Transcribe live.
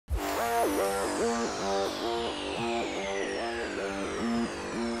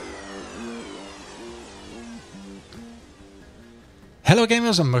Hello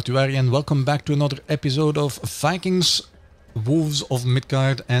gamers, I'm Mortuary and welcome back to another episode of Vikings, Wolves of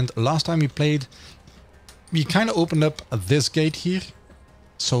Midgard. And last time we played, we kind of opened up this gate here.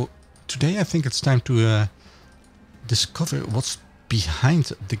 So today I think it's time to discover what's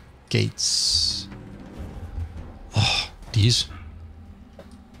behind the gates. Oh, these.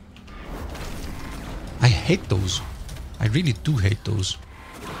 I hate those. I really do hate those.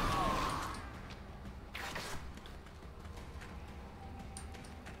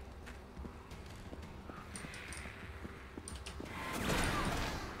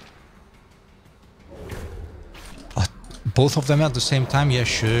 Both of them at the same time? Yeah,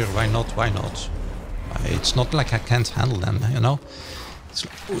 sure. Why not? Why not? It's not like I can't handle them, you know?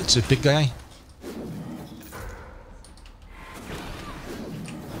 It's a big guy.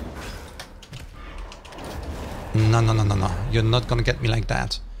 No. You're not gonna get me like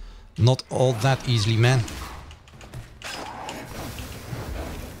that. Not all that easily, man.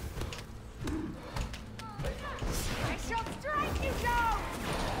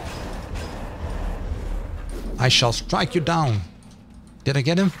 I shall strike you down. Did I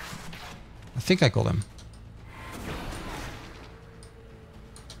get him? I think I got him.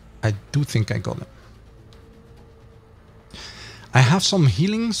 I do think I got him. I have some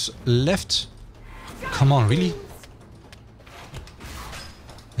healings left. Come on, really?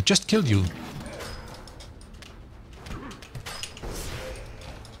 I just killed you.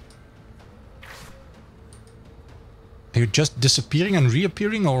 Are you just disappearing and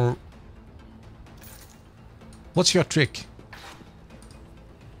reappearing, or... What's your trick?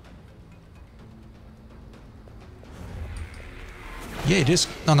 Yeah, it is.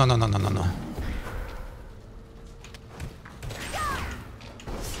 No.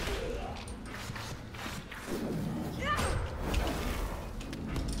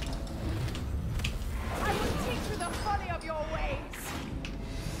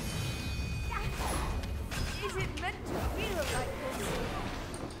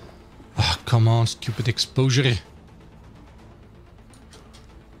 Come on, stupid exposure.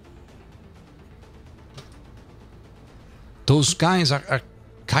 Those guys are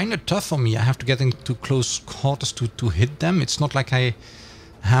kind of tough for me. I have to get into close quarters to hit them. It's not like I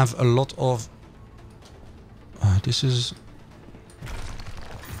have a lot of... This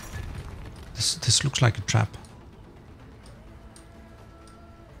looks like a trap.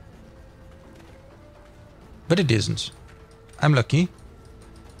 But it isn't. I'm lucky.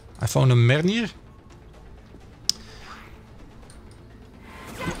 I found a Mernir.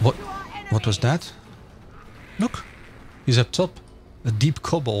 What was that? Look, he's up top. A deep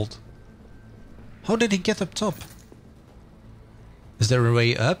kobold. How did he get up top? Is there a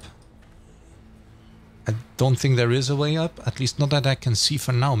way up? I don't think there is a way up. At least not that I can see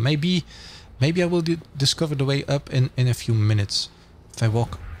for now. Maybe I will discover the way up in a few minutes. If I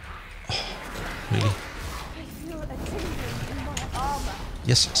walk... Oh, really?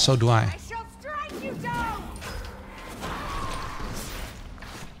 Yes, so do I. Shall strike you down.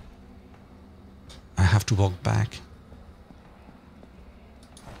 I have to walk back.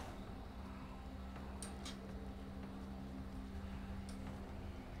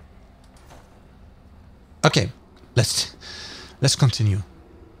 Okay, let's continue.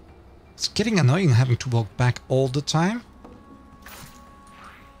 It's getting annoying having to walk back all the time.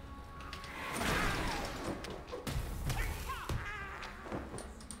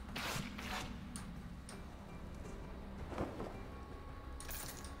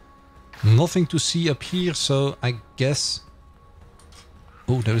 Nothing to see up here, so I guess...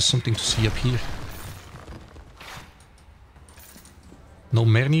 Oh, there is something to see up here. No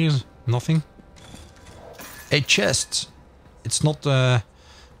Mernirs, nothing. A chest! It's not the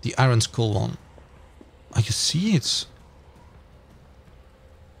Iron Skull one. Oh, you see it's...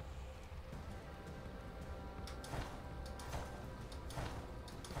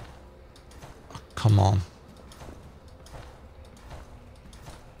 Oh, come on.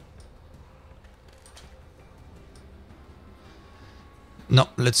 No,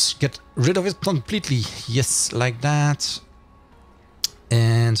 let's get rid of it completely. Yes, like that.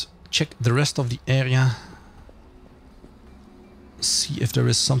 And check the rest of the area. See if there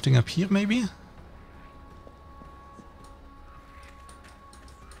is something up here, maybe?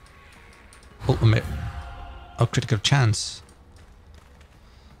 Oh, critical chance.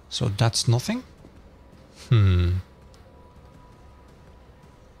 So that's nothing? I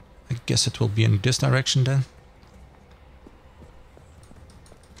guess it will be in this direction then.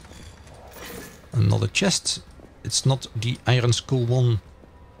 Another chest. It's not the Iron Skull one.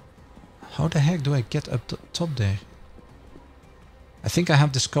 How the heck do I get up the top there? I think I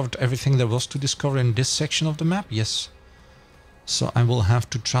have discovered everything there was to discover in this section of the map. Yes. So I will have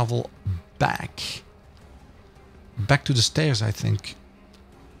to travel back. Back to the stairs, I think.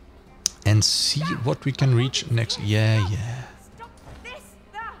 And see what we can reach next. Yeah. Stop this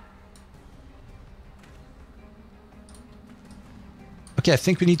now. Okay, I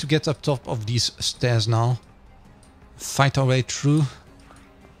think we need to get up top of these stairs now. Fight our way through.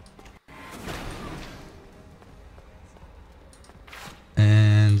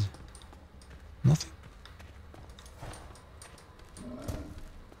 And nothing.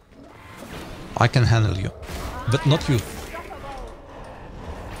 I can handle you, but not you.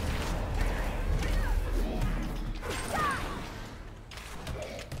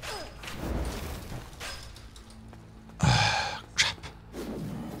 Crap.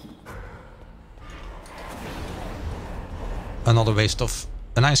 Another waste of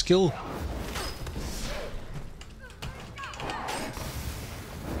a nice kill.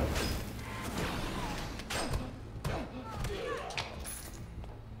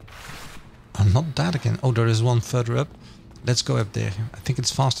 Not that again. Oh, there is one further up. Let's go up there. I think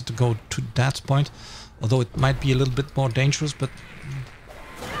it's faster to go to that point. Although it might be a little bit more dangerous, but...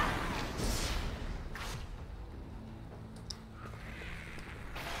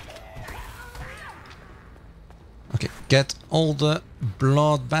 Okay, get all the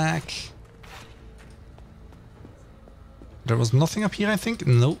blood back. There was nothing up here, I think?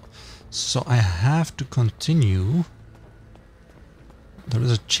 No. So I have to continue. There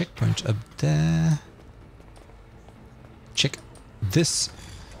is a checkpoint up there. Check this.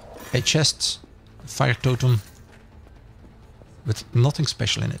 A chest. Fire totem. With nothing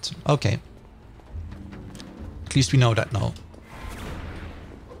special in it. Okay. At least we know that now.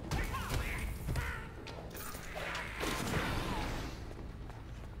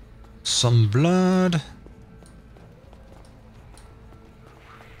 Some blood.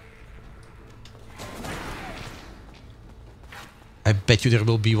 I bet you there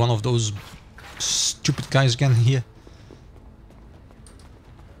will be one of those stupid guys again here.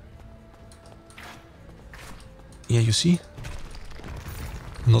 Yeah, you see?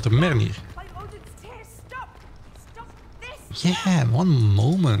 Another Mernir. Yeah, one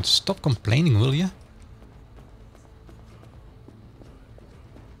moment. Stop complaining, will you?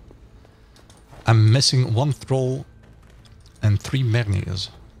 I'm missing one Thrall and 3 Mernirs.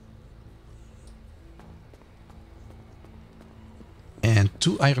 And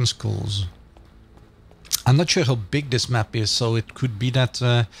 2 Iron Skulls. I'm not sure how big this map is, so it could be that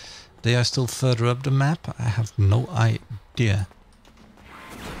they are still further up the map. I have no idea.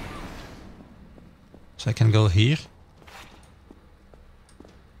 So I can go here.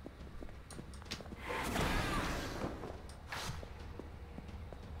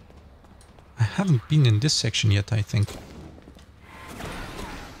 I haven't been in this section yet, I think.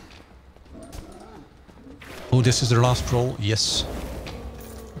 Oh, this is the last roll. Yes.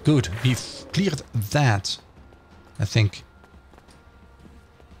 Good. We've cleared that, I think.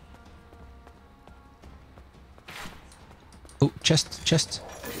 Oh, chest.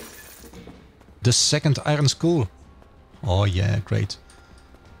 The second Iron Skull. Oh yeah, great.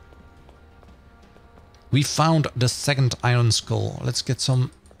 We found the second Iron Skull. Let's get some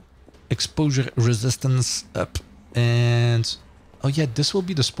exposure resistance up. And... oh yeah, this will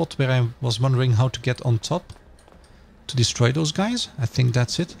be the spot where I was wondering how to get on top. To destroy those guys. I think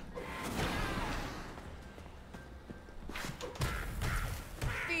that's it.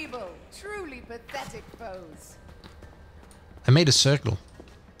 Feeble, truly pathetic foes. I made a circle.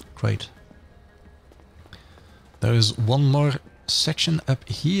 Great. There is one more section up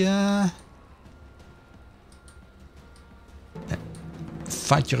here.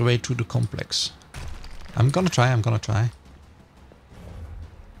 Fight your way through the complex. I'm gonna try.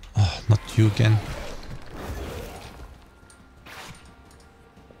 Oh, not you again.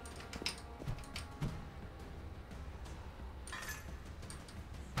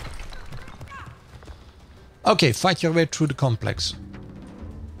 Okay, fight your way through the complex.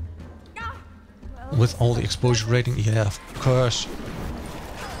 With all the exposure rating, yeah, of course.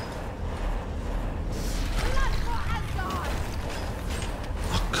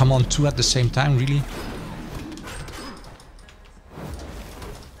 Oh, come on, 2 at the same time, really?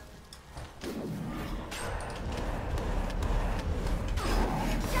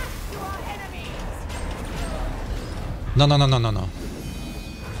 No.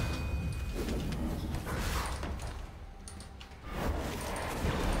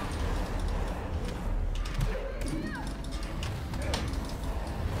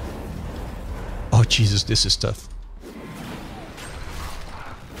 Oh Jesus, this is tough.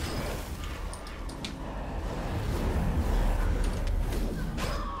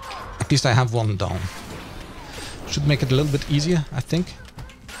 At least I have one down. Should make it a little bit easier, I think.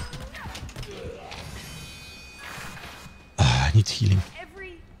 I need healing.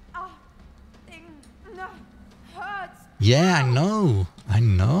 Every thing hurts. Yeah, I know. I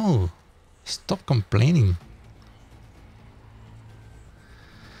know. Stop complaining.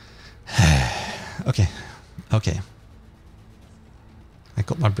 Okay. Okay. I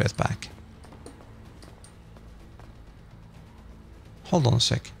got my breath back. Hold on a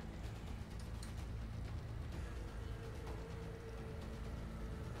sec.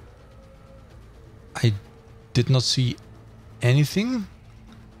 I did not see anything.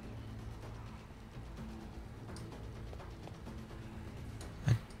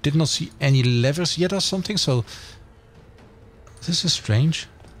 I did not see any levers yet or something, so this is strange.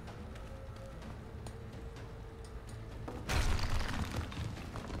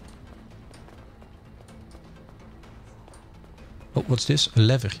 Oh, what's this? A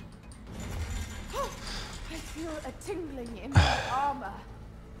lever. I feel a tingling in my armor.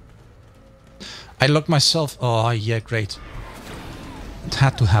 I locked myself. Oh, yeah, great. It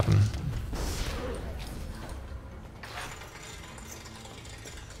had to happen.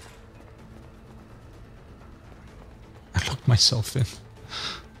 I locked myself in.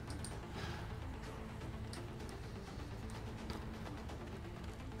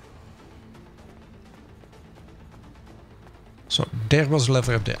 So there was a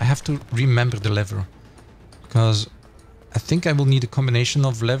lever up there. I have to remember the lever, because I think I will need a combination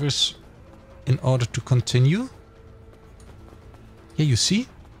of levers in order to continue. Yeah, you see?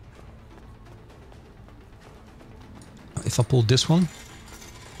 If I pull this one,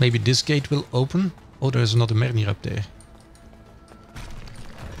 maybe this gate will open. Oh, there's another Mernir up there.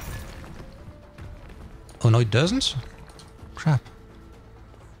 Oh no, it doesn't? Crap.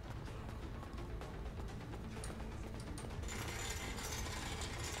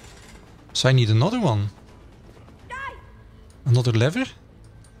 So I need another one. Another lever?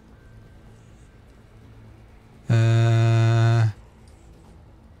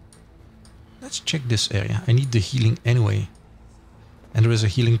 Let's check this area. I need the healing anyway. And there is a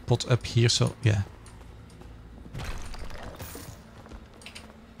healing pot up here, so yeah.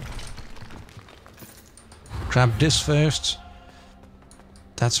 Grab this first.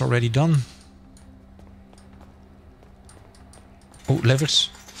 That's already done. Oh, levers.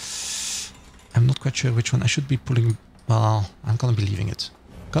 I'm not quite sure which one I should be pulling. Well, I'm gonna be leaving it.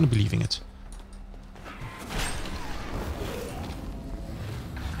 Gonna be leaving it.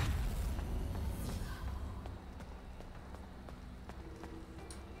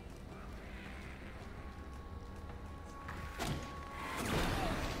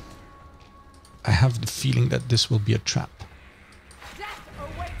 I have the feeling that this will be a trap. Death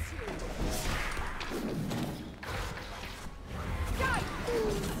awaits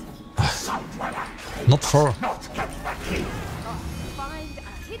you. Not for.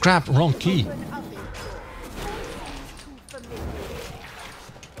 Crap, wrong key.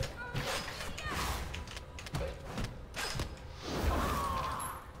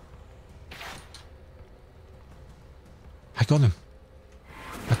 I got him.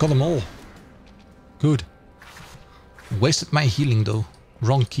 I got them all. Good. Wasted my healing though.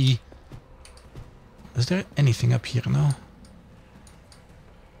 Wrong key. Is there anything up here now?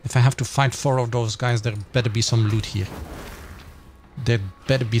 If I have to fight 4 of those guys, there better be some loot here. There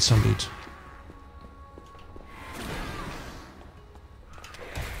better be some loot.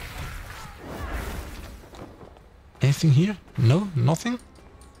 Anything here? No? Nothing?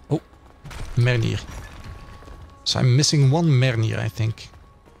 Oh, Mernir. So I'm missing one Mernir, I think.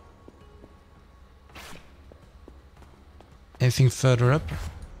 Anything further up?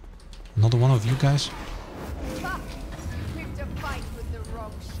 Another one of you guys?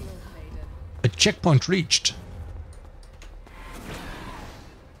 A checkpoint reached.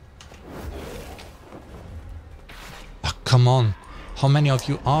 Oh, come on. How many of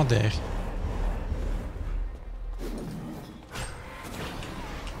you are there?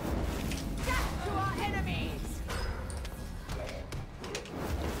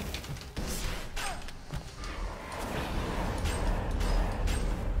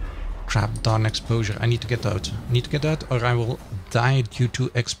 Crap, darn exposure. I need to get out. I need to get out or I will die due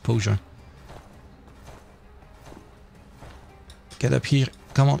to exposure. Get up here.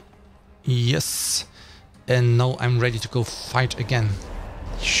 Come on. Yes. And now I'm ready to go fight again.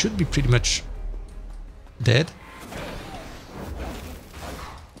 He should be pretty much dead.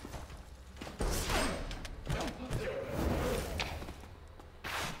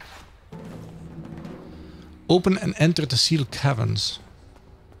 Open and enter the sealed caverns.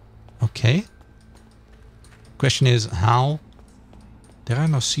 Okay. Question is how? There are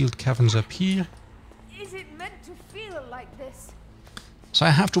no sealed caverns up here. Is it meant to like this. So I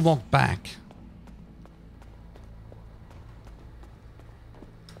have to walk back.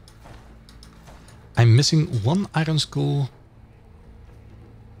 I'm missing one iron skull.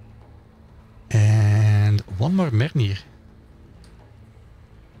 And one more Mernir.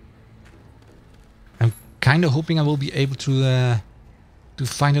 I'm kind of hoping I will be able to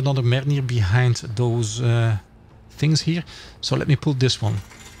find another Mernir behind those things here. So let me pull this one.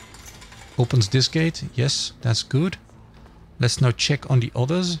 Opens this gate. Yes, that's good. Let's now check on the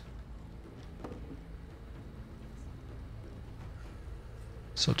others.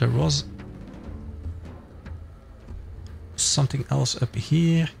 So there was something else up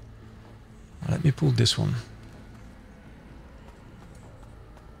here. Let me pull this one.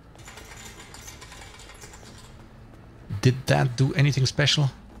 Did that do anything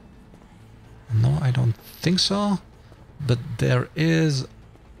special? No, I don't think so. But there is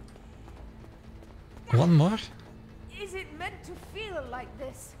one more. Is it meant to feel like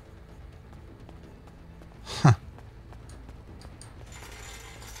this? Huh.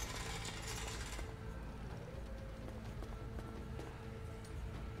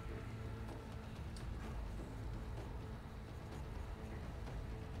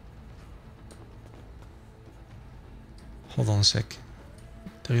 Hold on a sec.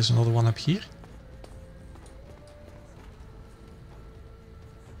 There is another one up here.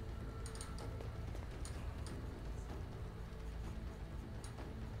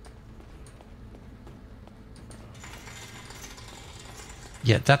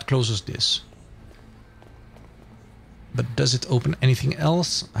 Yeah, that closes this. But does it open anything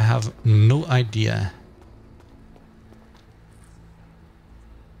else? I have no idea.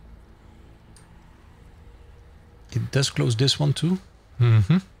 It does close this one too.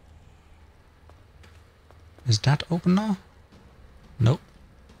 Mm-hmm. Is that open now? Nope.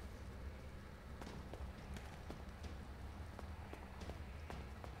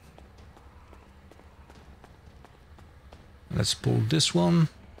 Let's pull this one.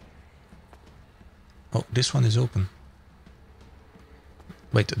 Oh, this one is open.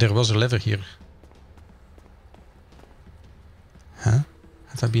 Wait, there was a lever here. Huh?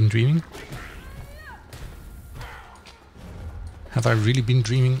 Have I been dreaming? Have I really been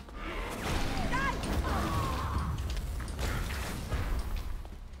dreaming?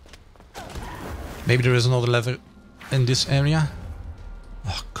 Maybe there is another lever in this area.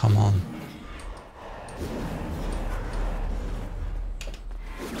 Oh, come on.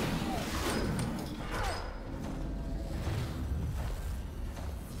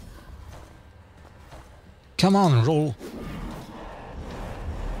 Come on, roll.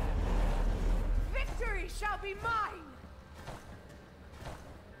 Victory shall be mine.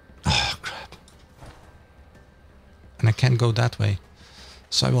 Oh, crap. And I can't go that way.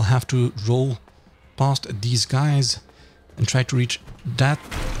 So I will have to roll past these guys and try to reach that.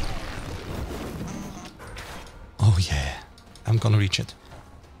 Oh yeah, I'm gonna reach it.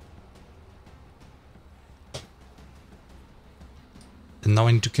 And now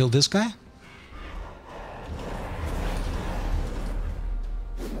I need to kill this guy.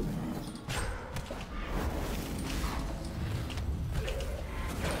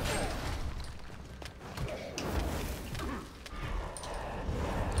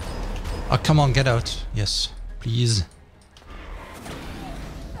 Oh, come on, get out. Yes, please.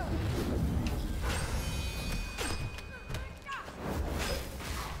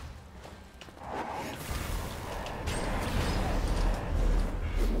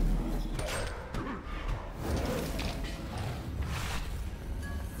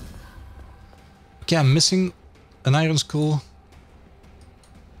 Okay, I'm missing an iron skull.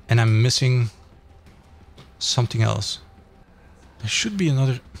 And I'm missing something else. There should be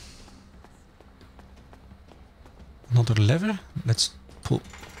another lever. Let's pull.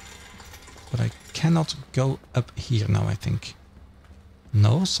 But I cannot go up here now, I think.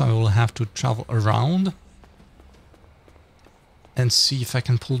 No, so I will have to travel around and see if I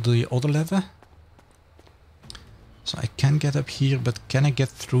can pull the other lever. So I can get up here, but can I get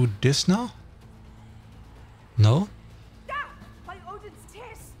through this now? No? By Odin's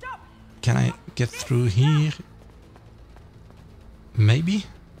tears, stop! Can I get through here? Maybe?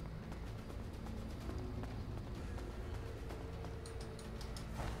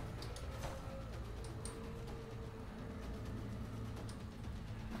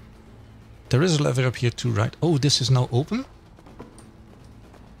 There is a lever up here too, right? Oh, this is now open?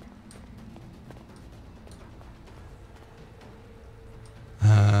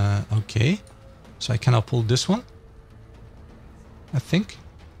 Okay. So I can now pull this one, I think.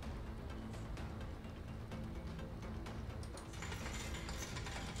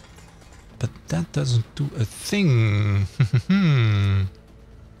 But that doesn't do a thing.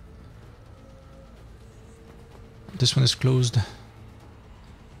 This one is closed.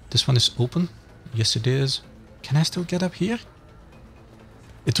 This one is open. Yes, it is. Can I still get up here?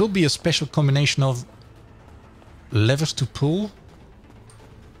 It will be a special combination of levers to pull.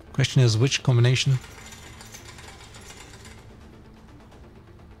 Question is which combination?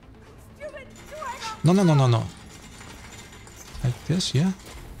 No, no, no, no, no. Like this, yeah.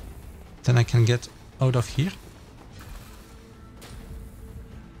 Then I can get out of here.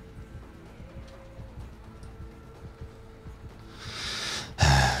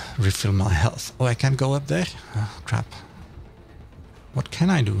 Refill my health. Oh, I can't go up there? Oh, crap. What can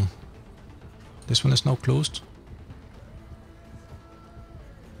I do? This one is now closed.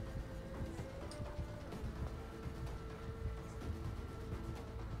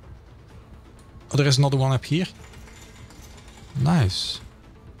 Oh, there is another one up here. Nice.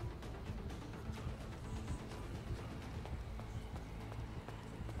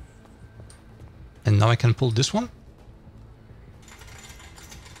 And now I can pull this one.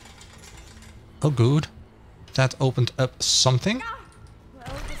 Oh, good. That opened up something.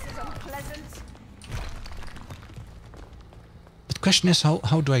 Well, this is unpleasant. The question is,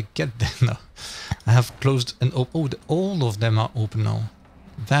 how do I get there now? I have closed and open. Oh, all of them are open now.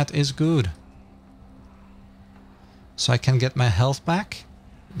 That is good. So I can get my health back?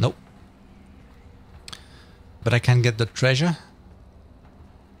 Nope. But I can get the treasure?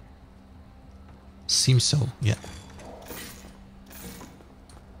 Seems so, yeah.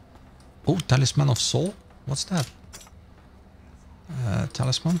 Oh, Talisman of Soul? What's that?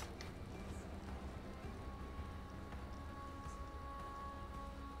 Talisman?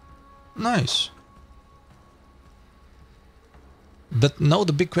 Nice. But now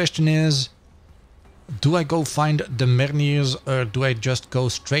the big question is, do I go find the Merniers or do I just go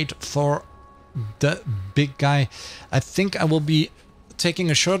straight for the big guy? I think I will be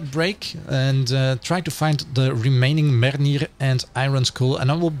taking a short break and try to find the remaining Mernir and Iron Skull, and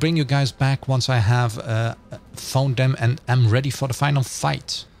I will bring you guys back once I have found them and am ready for the final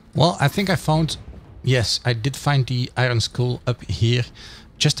fight. Well, I think I found... Yes, I did find the Iron Skull up here,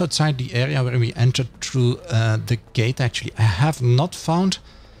 just outside the area where we entered through the gate actually. I have not found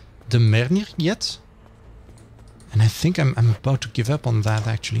the Mernir yet, and I think I'm about to give up on that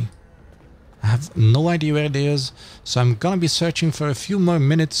actually. I have no idea where it is, so I'm gonna be searching for a few more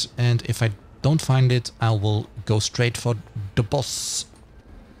minutes, and if I don't find it, I will go straight for the boss.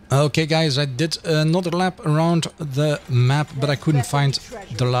 Okay guys, I did another lap around the map, but I couldn't find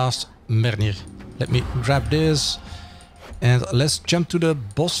the last Mernir. Let me grab this, and let's jump to the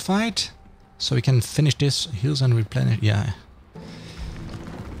boss fight, so we can finish this. Heals and replenish, yeah.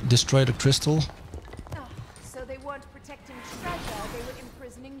 Destroy the crystal. Oh, so they weren't protecting treasure, they were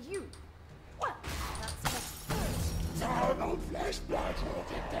imprisoning you. Well, that's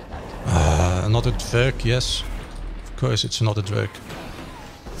Another dwerg, yes. Of course it's another dwerg.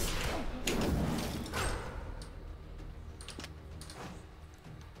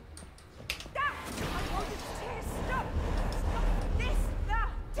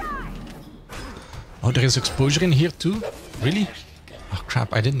 Oh, there is exposure in here too? Really? Oh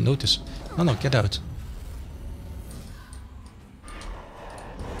crap, I didn't notice. No, no, get out.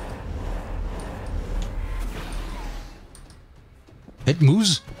 It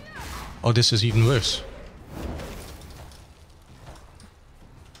moves? Oh, this is even worse.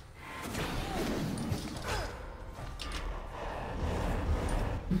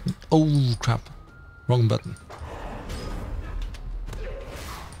 Oh crap. Wrong button.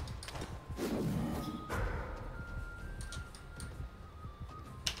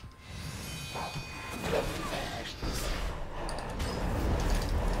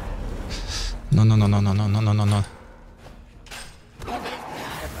 No, no, no, no, no, no, no, no, no, no.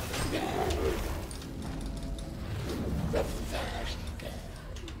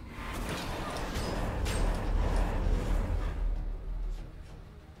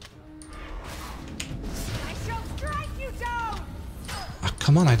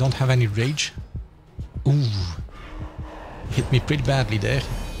 Come on, I don't have any rage. Ooh. Hit me pretty badly there.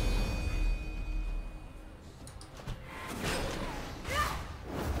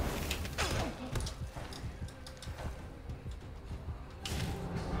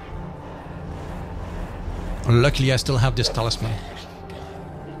 Luckily I still have this talisman.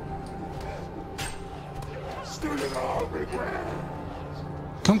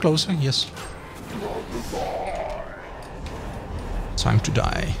 Come closer, yes. Time to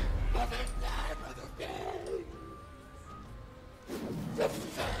die.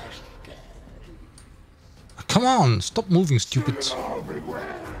 Come on, stop moving, stupid.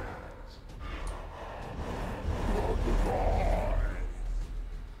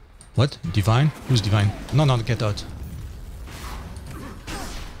 What? Divine? Who's divine? No, no, get out.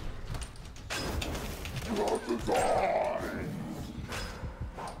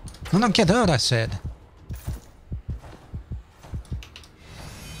 No, no, get out, I said.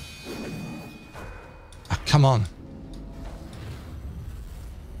 Ah, come on.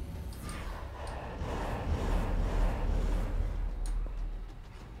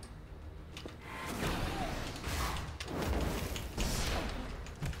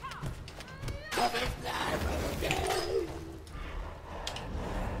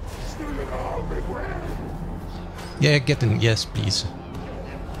 Yeah, get in. Yes, please.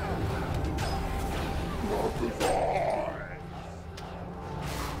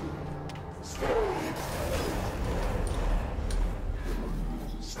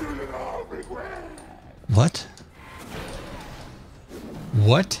 What?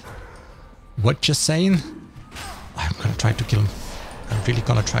 What? What you're saying? I'm gonna try to kill him. I'm really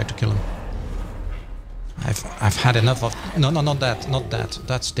gonna try to kill him. I've had enough of... No, no, not that. Not that.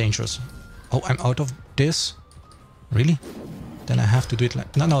 That's dangerous. Oh, I'm out of this? Really? Then I have to do it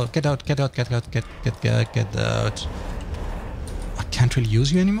like... No, no, get out, get out, get out, get out. I can't really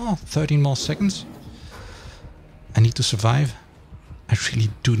use you anymore. 13 more seconds. I need to survive. I really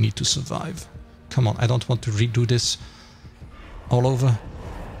do need to survive. Come on, I don't want to redo this all over.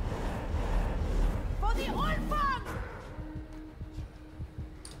 For the Ulfung!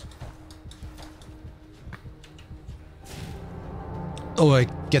 Oh, I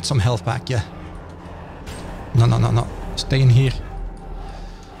get some health back, yeah. No, no, no, no. Stay in here.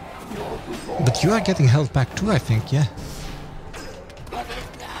 But you are getting health back too, I think, yeah.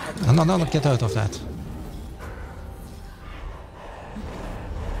 No, no, no, get out of that.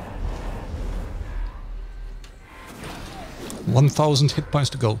 $1,000 hit points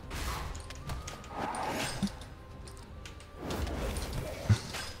to go.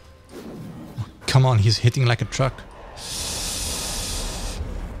 Come on, he's hitting like a truck.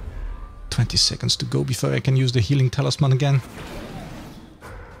 20 seconds to go before I can use the healing talisman again.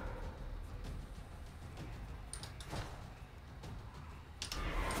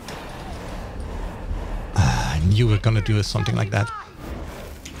 I knew we were gonna do something like that.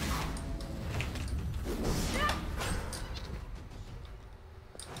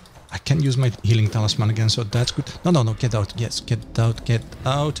 I can use my healing talisman again, so that's good. No, no, no, get out. Yes, get out, get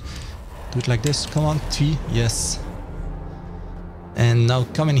out. Do it like this. Come on, T. Yes. And now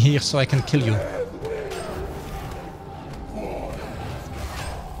come in here so I can kill you.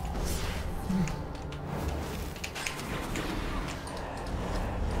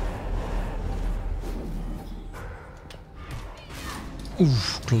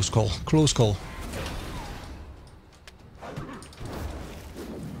 Oof, close call, close call.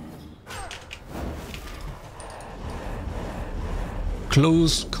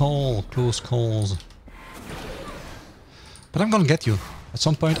 Close call, close calls. But I'm gonna get you. At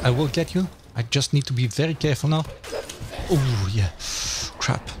some point I will get you. I just need to be very careful now. Oh yeah.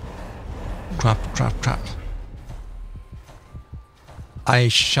 Crap. Crap, crap, crap. I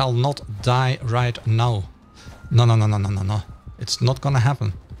shall not die right now. No, no, no, no, no, no, no. It's not gonna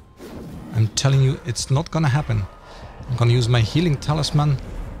happen. I'm telling you, it's not gonna happen. I'm gonna use my healing talisman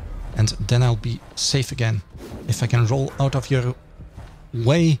and then I'll be safe again. If I can roll out of your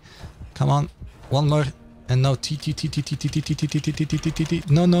way. Come on. One more. And now T.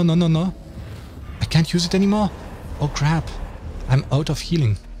 No, no, no, no, no. I can't use it anymore. Oh crap. I'm out of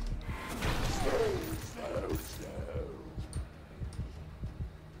healing.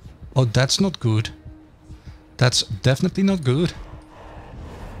 Oh, that's not good. That's definitely not good.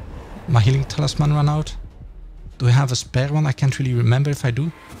 My healing talisman ran out. Do I have a spare one? I can't really remember if I do.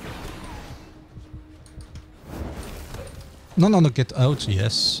 No, no, no, get out.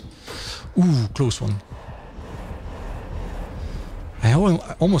 Yes. Ooh, close one. I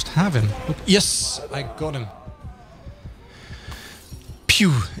almost have him. Look, yes, I got him.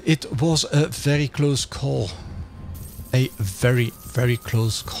 Pew! It was a very close call. A very, very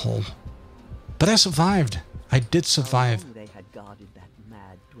close call. But I survived. I did survive. How long they had guarded that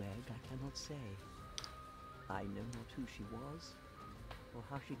mad dwerg, I cannot say. I know not who she was, or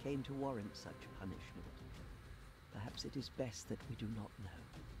how she came to warrant such punishment. Perhaps it is best that we do not know.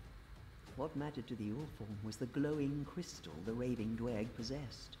 What mattered to the Ulfung was the glowing crystal the raving dwerg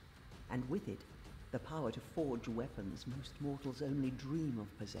possessed, and with it, the power to forge weapons most mortals only dream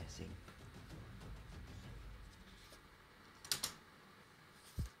of possessing.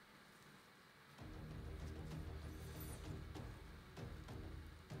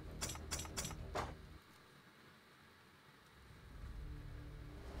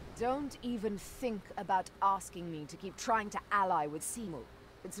 Don't even think about asking me to keep trying to ally with Simul.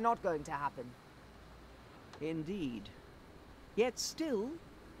 It's not going to happen. Indeed. Yet still,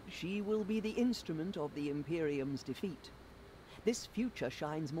 she will be the instrument of the Imperium's defeat. This future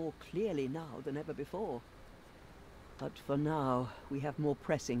shines more clearly now than ever before. But for now, we have more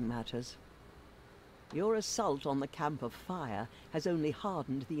pressing matters. Your assault on the Camp of Fire has only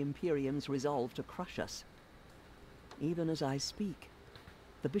hardened the Imperium's resolve to crush us. Even as I speak,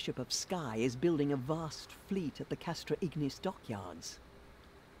 the Bishop of Sky is building a vast fleet at the Castra Ignis dockyards.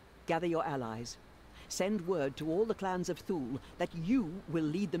 Gather your allies. Send word to all the clans of Thule that you will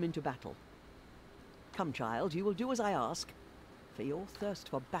lead them into battle. Come, child, you will do as I ask, for your thirst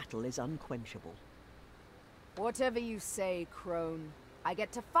for battle is unquenchable. Whatever you say, Crone. I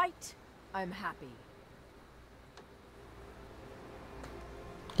get to fight, I'm happy.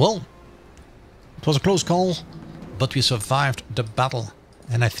 Well, it was a close call, but we survived the battle.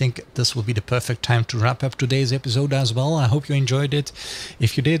 And I think this will be the perfect time to wrap up today's episode as well. I hope you enjoyed it.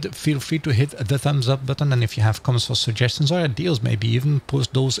 If you did, feel free to hit the thumbs up button. And if you have comments or suggestions or ideas, maybe even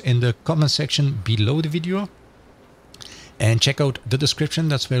post those in the comment section below the video. And check out the description.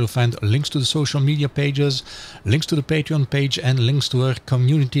 That's where you'll find links to the social media pages, links to the Patreon page, and links to our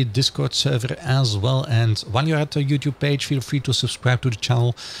community Discord server as well. And while you're at the YouTube page, feel free to subscribe to the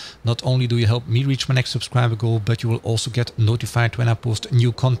channel. Not only do you help me reach my next subscriber goal, but you will also get notified when I post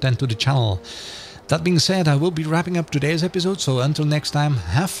new content to the channel. That being said, I will be wrapping up today's episode. So until next time,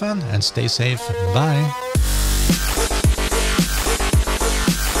 have fun and stay safe. Bye.